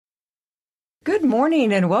Good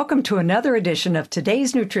morning and welcome to another edition of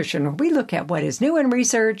Today's Nutrition, where we look at what is new in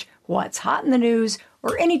research, what's hot in the news,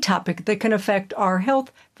 or any topic that can affect our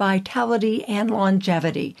health, vitality, and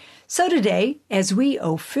longevity. So today, as we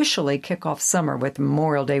officially kick off summer with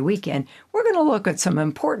Memorial Day weekend, we're going to look at some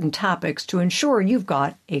important topics to ensure you've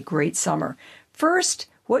got a great summer. First,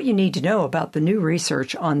 what you need to know about the new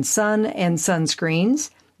research on sun and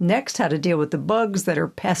sunscreens. Next, how to deal with the bugs that are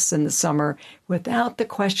pests in the summer without the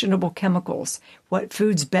questionable chemicals. What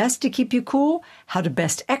food's best to keep you cool? How to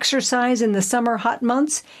best exercise in the summer hot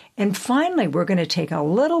months? And finally, we're going to take a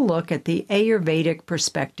little look at the Ayurvedic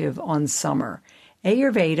perspective on summer.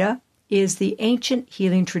 Ayurveda is the ancient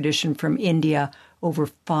healing tradition from India over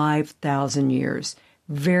 5,000 years.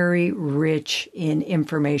 Very rich in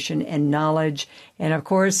information and knowledge. And of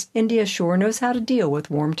course, India sure knows how to deal with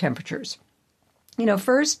warm temperatures.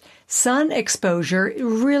 First, sun exposure is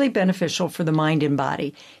really beneficial for the mind and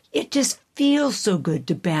body. It just feels so good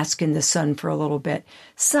to bask in the sun for a little bit.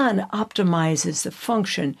 Sun optimizes the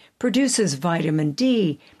function, produces vitamin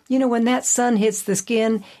D. When that sun hits the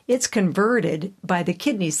skin, it's converted by the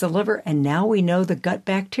kidneys, the liver, and now we know the gut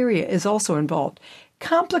bacteria is also involved.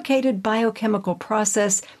 Complicated biochemical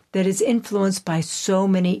process that is influenced by so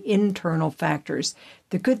many internal factors.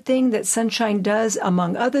 The good thing that sunshine does,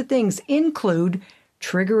 among other things, include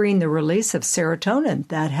triggering the release of serotonin,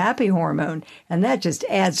 that happy hormone, and that just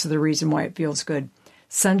adds to the reason why it feels good.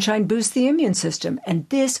 Sunshine boosts the immune system, and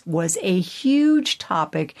this was a huge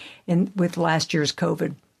topic with last year's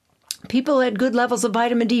COVID. People at good levels of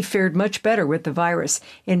vitamin D fared much better with the virus.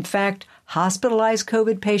 In fact, hospitalized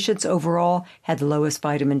COVID patients overall had the lowest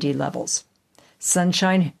vitamin D levels.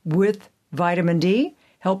 Sunshine with vitamin D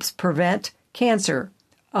helps prevent cancer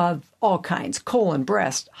of all kinds: colon,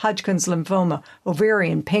 breast, Hodgkin's lymphoma,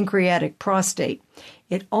 ovarian, pancreatic, prostate.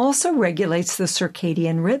 It also regulates the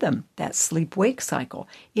circadian rhythm, that sleep-wake cycle.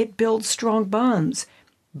 It builds strong bones.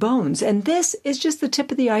 And this is just the tip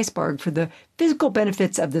of the iceberg for the physical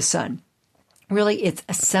benefits of the sun. Really, it's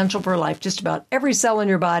essential for life. Just about every cell in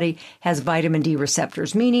your body has vitamin D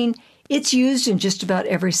receptors, meaning it's used in just about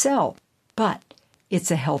every cell. But it's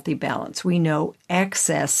a healthy balance. We know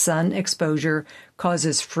excess sun exposure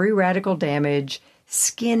causes free radical damage,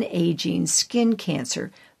 skin aging, skin cancer.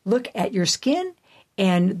 Look at your skin,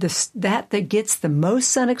 and that gets the most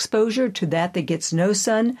sun exposure to that gets no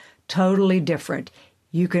sun, totally different.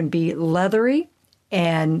 You can be leathery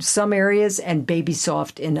in some areas and baby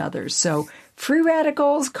soft in others. So free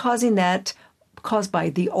radicals caused by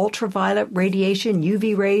the ultraviolet radiation,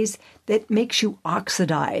 UV rays, that makes you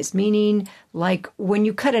oxidize, meaning like when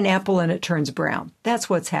you cut an apple and it turns brown. That's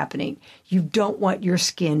what's happening. You don't want your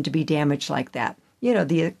skin to be damaged like that.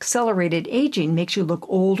 The accelerated aging makes you look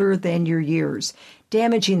older than your years,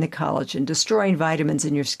 damaging the collagen, destroying vitamins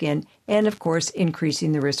in your skin, and of course,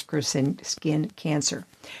 increasing the risk for skin cancer.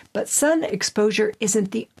 But sun exposure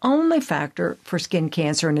isn't the only factor for skin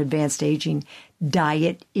cancer and advanced aging.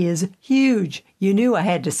 Diet is huge. You knew I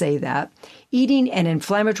had to say that. Eating an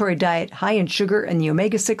inflammatory diet high in sugar and the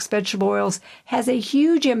omega-6 vegetable oils has a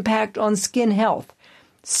huge impact on skin health.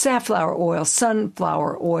 Safflower oil,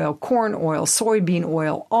 sunflower oil, corn oil, soybean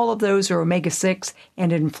oil, all of those are omega-6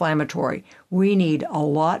 and inflammatory. We need a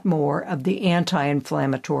lot more of the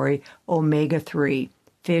anti-inflammatory omega-3,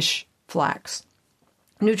 fish, flax.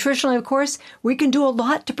 Nutritionally, of course, we can do a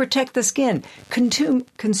lot to protect the skin.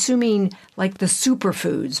 Consuming like the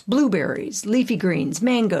superfoods, blueberries, leafy greens,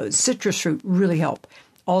 mangoes, citrus fruit really help.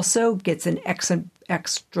 Also gets an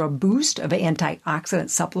extra boost of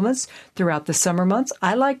antioxidant supplements throughout the summer months.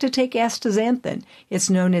 I like to take astaxanthin.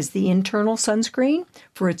 It's known as the internal sunscreen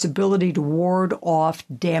for its ability to ward off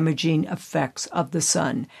damaging effects of the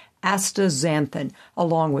sun. Astaxanthin,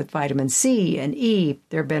 along with vitamin C and E,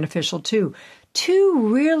 they're beneficial too. Two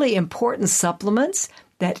really important supplements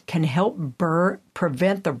that can help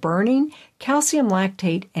prevent the burning: calcium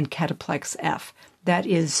lactate and Cataplex F. That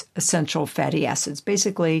is essential fatty acids,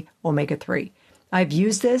 basically omega-3. I've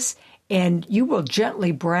used this, and you will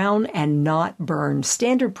gently brown and not burn.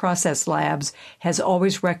 Standard Process Labs has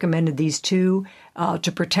always recommended these two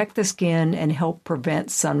to protect the skin and help prevent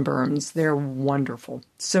sunburns. They're wonderful,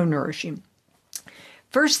 so nourishing.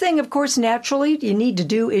 First thing, of course, naturally you need to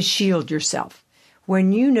do is shield yourself.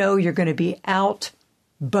 When you know you're going to be out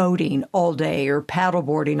boating all day or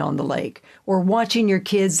paddleboarding on the lake or watching your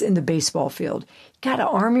kids in the baseball field, you got to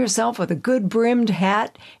arm yourself with a good brimmed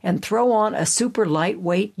hat and throw on a super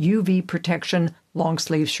lightweight UV protection long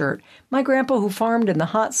sleeve shirt. My grandpa, who farmed in the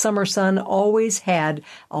hot summer sun, always had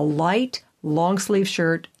a light long sleeve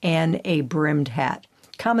shirt and a brimmed hat.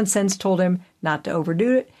 Common sense told him not to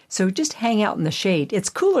overdo it, So just hang out in the shade. It's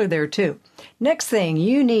cooler there too. Next thing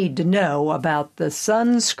you need to know about the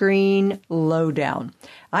sunscreen lowdown.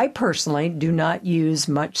 I personally do not use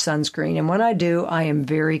much sunscreen, and when I do, I am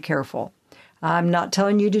very careful. I'm not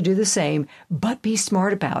telling you to do the same, but be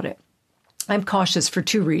smart about it. I'm cautious for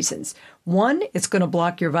two reasons. One, it's going to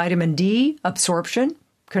block your vitamin D absorption,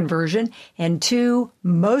 conversion, and two,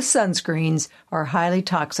 most sunscreens are highly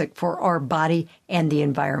toxic for our body and the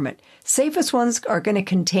environment. Safest ones are going to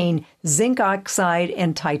contain zinc oxide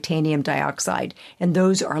and titanium dioxide, and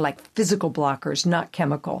those are like physical blockers, not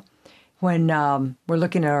chemical. When we're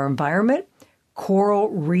looking at our environment, coral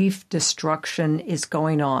reef destruction is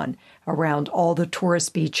going on around all the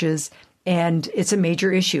tourist beaches, and it's a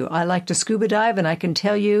major issue. I like to scuba dive, and I can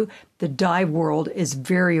tell you the dive world is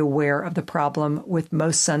very aware of the problem with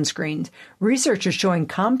most sunscreens. Research is showing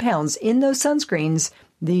compounds in those sunscreens,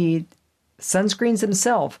 the sunscreens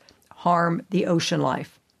themselves, harm the ocean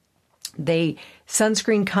life.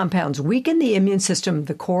 Sunscreen compounds weaken the immune system of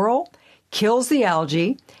the coral, kills the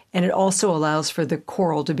algae, and it also allows for the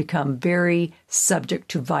coral to become very subject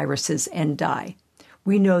to viruses and die.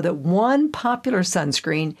 We know that one popular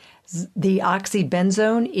sunscreen, the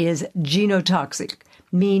oxybenzone, is genotoxic,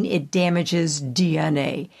 meaning it damages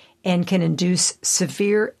DNA and can induce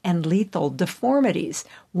severe and lethal deformities.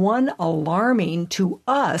 One alarming to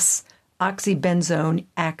us, oxybenzone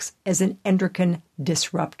acts as an endocrine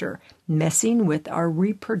disruptor, messing with our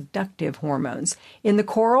reproductive hormones. In the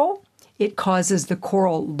coral, it causes the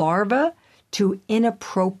coral larva to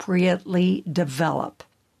inappropriately develop.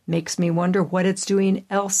 Makes me wonder what it's doing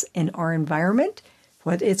else in our environment,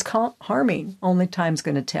 what it's harming. Only time's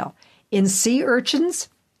going to tell. In sea urchins,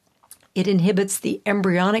 it inhibits the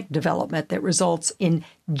embryonic development that results in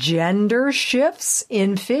gender shifts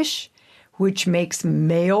in fish, which makes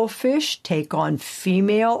male fish take on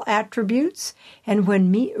female attributes. And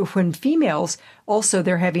when females, also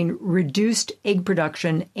they're having reduced egg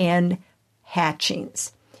production and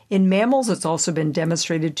hatchings. In mammals, it's also been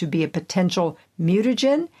demonstrated to be a potential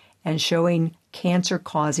mutagen and showing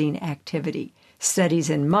cancer-causing activity. Studies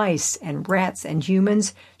in mice and rats and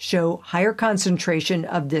humans show higher concentration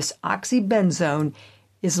of this oxybenzone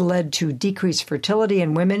is led to decreased fertility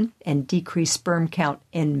in women and decreased sperm count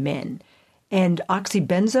in men. And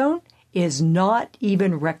oxybenzone is not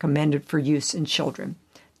even recommended for use in children.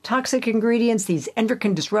 Toxic ingredients, these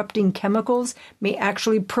endocrine-disrupting chemicals, may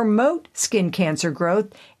actually promote skin cancer growth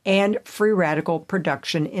and free radical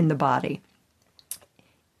production in the body.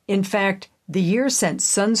 In fact, the year since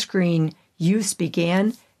sunscreen use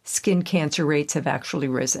began, skin cancer rates have actually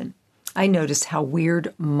risen. I notice how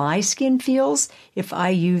weird my skin feels if I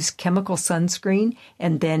use chemical sunscreen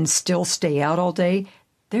and then still stay out all day.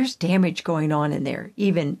 There's damage going on in there,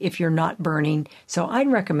 even if you're not burning. So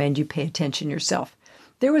I'd recommend you pay attention yourself.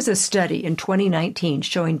 There was a study in 2019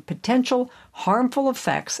 showing potential harmful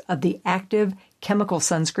effects of the active chemical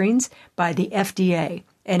sunscreens by the FDA,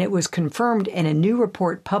 and it was confirmed in a new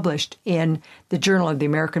report published in the Journal of the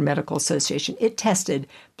American Medical Association. It tested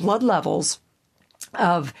blood levels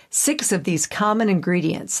of 6 of these common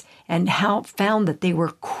ingredients and found that they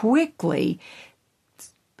were quickly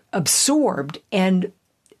absorbed and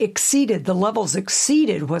the levels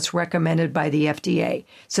exceeded what's recommended by the FDA.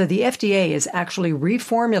 So the FDA is actually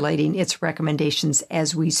reformulating its recommendations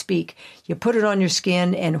as we speak. You put it on your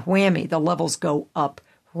skin and whammy, the levels go up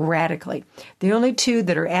radically. The only two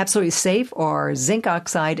that are absolutely safe are zinc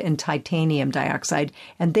oxide and titanium dioxide,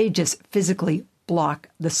 and they just physically block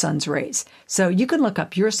the sun's rays. So you can look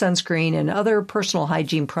up your sunscreen and other personal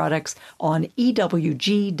hygiene products on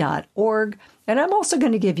ewg.org. And I'm also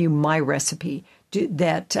going to give you my recipe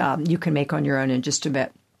that you can make on your own in just a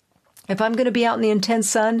bit. If I'm going to be out in the intense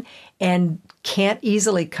sun and can't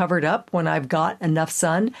easily cover it up when I've got enough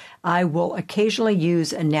sun, I will occasionally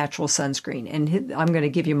use a natural sunscreen. And I'm going to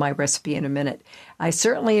give you my recipe in a minute. I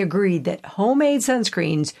certainly agree that homemade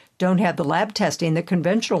sunscreens don't have the lab testing that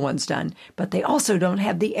conventional ones done, but they also don't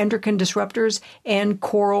have the endocrine disruptors and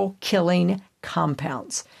coral killing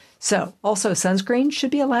compounds. So, also sunscreen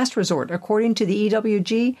should be a last resort. According to the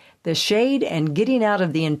EWG, the shade and getting out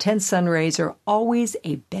of the intense sun rays are always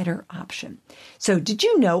a better option. So, did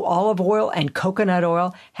you know olive oil and coconut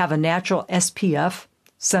oil have a natural SPF,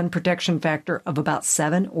 sun protection factor, of about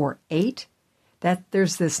 7 or 8? That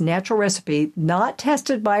there's this natural recipe, not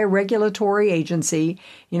tested by a regulatory agency,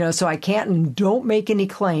 so I can't and don't make any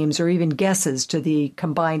claims or even guesses to the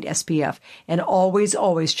combined SPF. And always,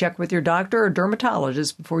 always check with your doctor or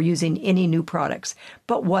dermatologist before using any new products.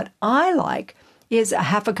 But what I like is a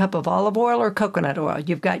half a cup of olive oil or coconut oil.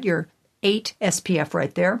 You've got your 8 SPF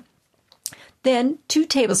right there. Then 2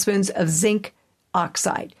 tablespoons of zinc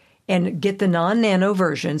oxide. and get the non-nano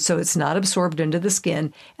version so it's not absorbed into the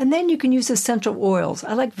skin. And then you can use essential oils.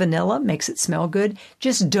 I like vanilla, makes it smell good.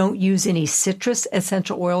 Just don't use any citrus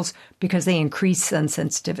essential oils because they increase sun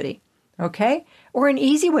sensitivity. Okay? Or an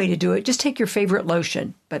easy way to do it, just take your favorite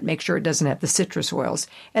lotion, but make sure it doesn't have the citrus oils.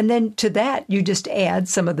 And then to that, you just add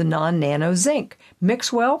some of the non-nano zinc.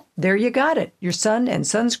 Mix well, there you got it. Your sun and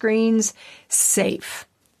sunscreens safe.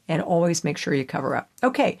 And always make sure you cover up.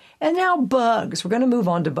 Okay, and now bugs. We're going to move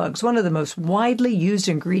on to bugs. One of the most widely used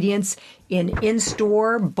ingredients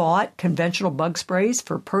in-store bought conventional bug sprays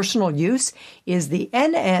for personal use is the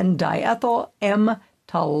NN-diethyl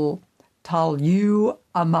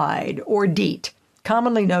M-toluamide, or DEET,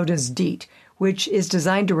 commonly known as DEET, which is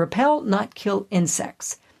designed to repel, not kill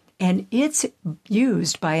insects. And it's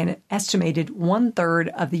used by an estimated 1/3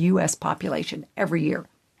 of the U.S. population every year.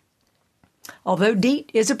 Although DEET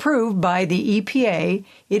is approved by the EPA,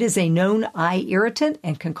 it is a known eye irritant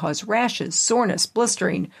and can cause rashes, soreness,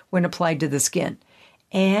 blistering when applied to the skin.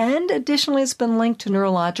 And additionally, it's been linked to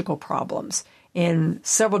neurological problems in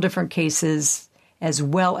several different cases, as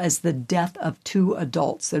well as the death of 2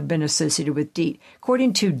 adults that have been associated with DEET.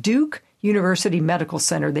 According to Duke University Medical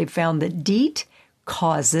Center, they found that DEET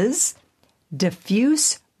causes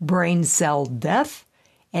diffuse brain cell death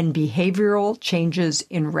and behavioral changes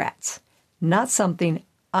in rats. Not something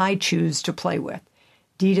I choose to play with.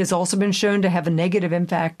 DEET has also been shown to have a negative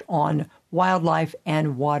impact on wildlife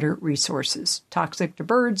and water resources, toxic to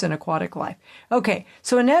birds and aquatic life. Okay,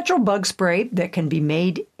 so a natural bug spray that can be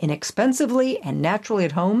made inexpensively and naturally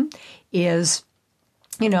at home is,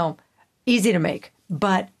 easy to make,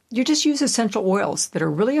 but you just use essential oils that are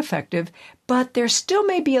really effective, but there still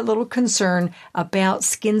may be a little concern about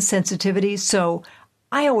skin sensitivity, so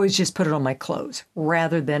I always just put it on my clothes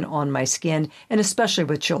rather than on my skin, and especially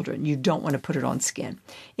with children, you don't want to put it on skin.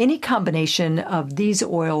 Any combination of these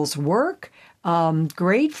oils work.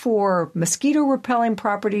 Great for mosquito repelling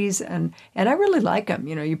properties, and I really like them.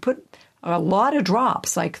 You put a lot of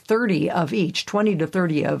drops, like 30 of each, 20 to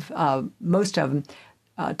 30 of most of them,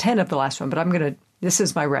 10 of the last one, but this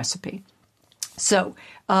is my recipe. So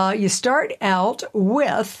you start out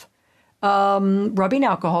with rubbing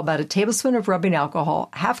alcohol, about a tablespoon of rubbing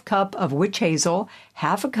alcohol, half cup of witch hazel,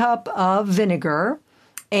 half a cup of vinegar,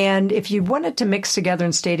 and if you want it to mix together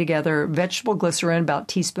and stay together, vegetable glycerin, about a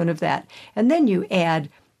teaspoon of that. And then you add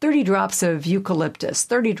 30 drops of eucalyptus,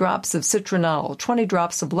 30 drops of citronella, 20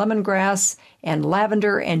 drops of lemongrass and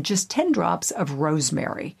lavender, and just 10 drops of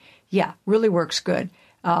rosemary. Yeah, really works good.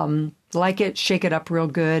 Like it, shake it up real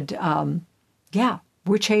good.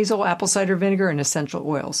 Witch hazel, apple cider vinegar, and essential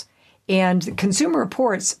oils. And Consumer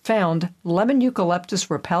Reports found lemon eucalyptus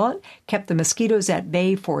repellent kept the mosquitoes at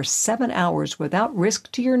bay for 7 hours without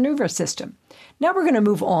risk to your nervous system. Now we're going to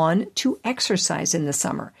move on to exercise in the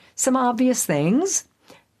summer. Some obvious things.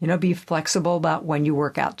 Be flexible about when you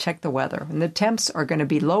work out. Check the weather. When the temps are going to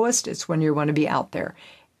be lowest, it's when you want to be out there.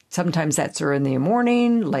 Sometimes that's early in the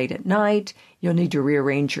morning, late at night. You'll need to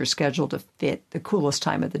rearrange your schedule to fit the coolest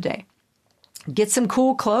time of the day. Get some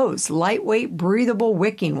cool clothes, lightweight, breathable,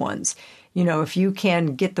 wicking ones. If you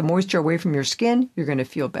can get the moisture away from your skin, you're going to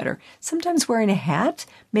feel better. Sometimes wearing a hat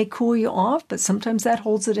may cool you off, but sometimes that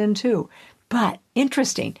holds it in too. But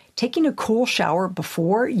interesting, taking a cool shower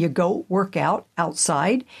before you go work out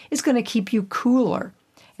outside is going to keep you cooler.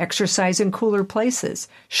 Exercise in cooler places.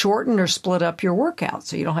 Shorten or split up your workout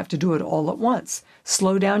so you don't have to do it all at once.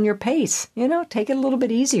 Slow down your pace. Take it a little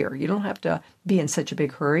bit easier. You don't have to be in such a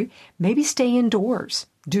big hurry. Maybe stay indoors.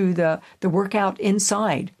 Do the workout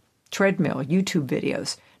inside. Treadmill, YouTube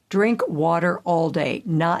videos. Drink water all day,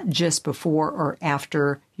 not just before or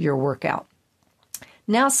after your workout.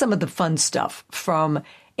 Now some of the fun stuff from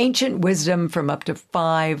ancient wisdom from up to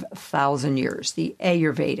 5,000 years, the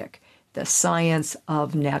Ayurvedic, the science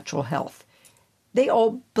of natural health. They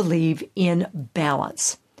all believe in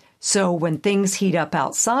balance. So when things heat up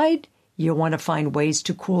outside, you want to find ways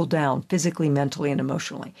to cool down physically, mentally, and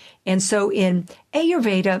emotionally. And so in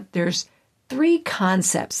Ayurveda, there's 3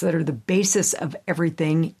 concepts that are the basis of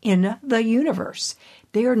everything in the universe.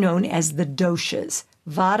 They are known as the doshas,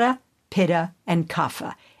 Vata, Pitta, and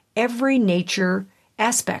Kapha. Every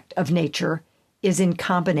aspect of nature is in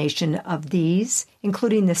combination of these,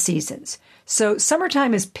 including the seasons. So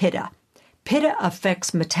summertime is Pitta. Pitta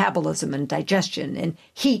affects metabolism and digestion and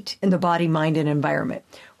heat in the body, mind, and environment.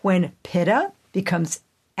 When Pitta becomes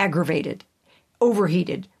aggravated,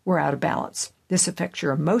 overheated, we're out of balance. This affects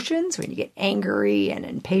your emotions when you get angry and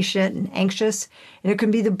impatient and anxious. And it can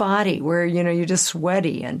be the body where, you're just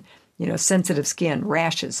sweaty and, sensitive skin,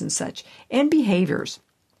 rashes and such. And behaviors,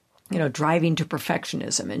 driving to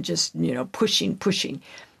perfectionism and just, pushing.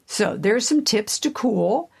 So there's some tips to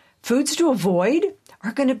cool. Foods to avoid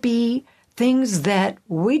are going to be things that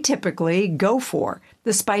we typically go for.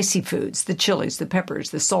 The spicy foods, the chilies, the peppers,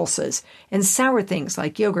 the salsas, and sour things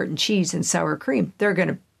like yogurt and cheese and sour cream. They're going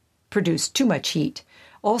to produce too much heat.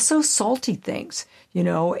 Also salty things,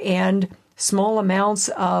 and small amounts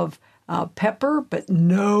of pepper, but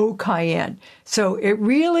no cayenne. So it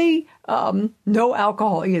really, no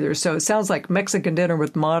alcohol either. So it sounds like Mexican dinner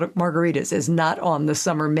with margaritas is not on the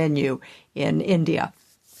summer menu in India.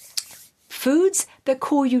 Foods that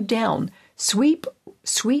cool you down. Sweet,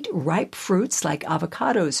 ripe fruits like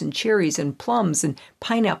avocados and cherries and plums and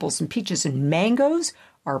pineapples and peaches and mangoes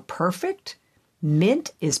are perfect.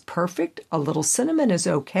 Mint is perfect. A little cinnamon is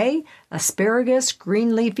okay. Asparagus,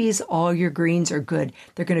 green leafies, all your greens are good.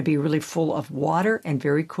 They're going to be really full of water and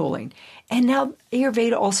very cooling. And now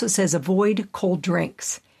Ayurveda also says avoid cold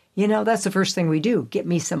drinks. That's the first thing we do. Get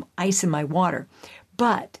me some ice in my water.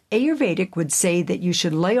 But Ayurvedic would say that you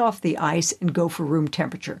should lay off the ice and go for room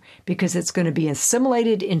temperature because it's going to be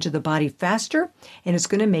assimilated into the body faster and it's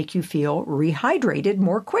going to make you feel rehydrated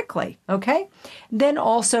more quickly, okay? Then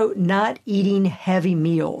also not eating heavy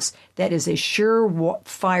meals. That is a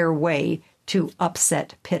surefire way to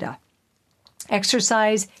upset Pitta.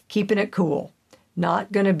 Exercise, keeping it cool.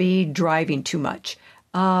 Not going to be driving too much.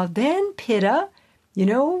 Then Pitta,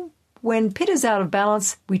 when Pitta's out of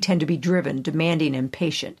balance, we tend to be driven, demanding,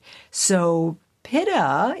 impatient. So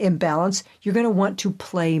Pitta in balance, you're going to want to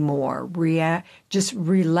play more, just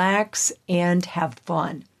relax and have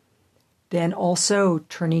fun. Then also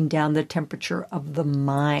turning down the temperature of the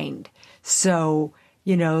mind. So,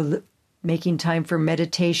 making time for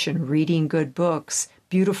meditation, reading good books,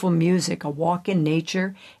 beautiful music, a walk in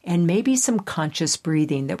nature, and maybe some conscious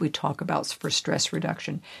breathing that we talk about for stress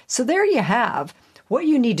reduction. So there you have what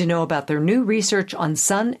you need to know about their new research on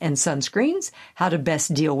sun and sunscreens, how to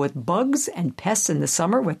best deal with bugs and pests in the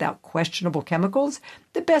summer without questionable chemicals,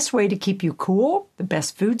 the best way to keep you cool, the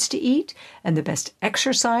best foods to eat, and the best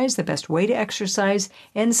exercise, the best way to exercise,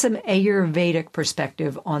 and some Ayurvedic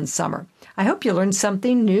perspective on summer. I hope you learned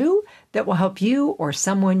something new that will help you or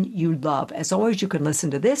someone you love. As always, you can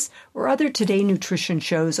listen to this or other Today Nutrition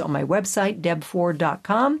shows on my website,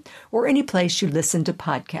 debford.com, or any place you listen to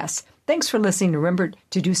podcasts. Thanks for listening. Remember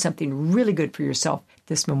to do something really good for yourself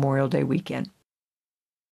this Memorial Day weekend.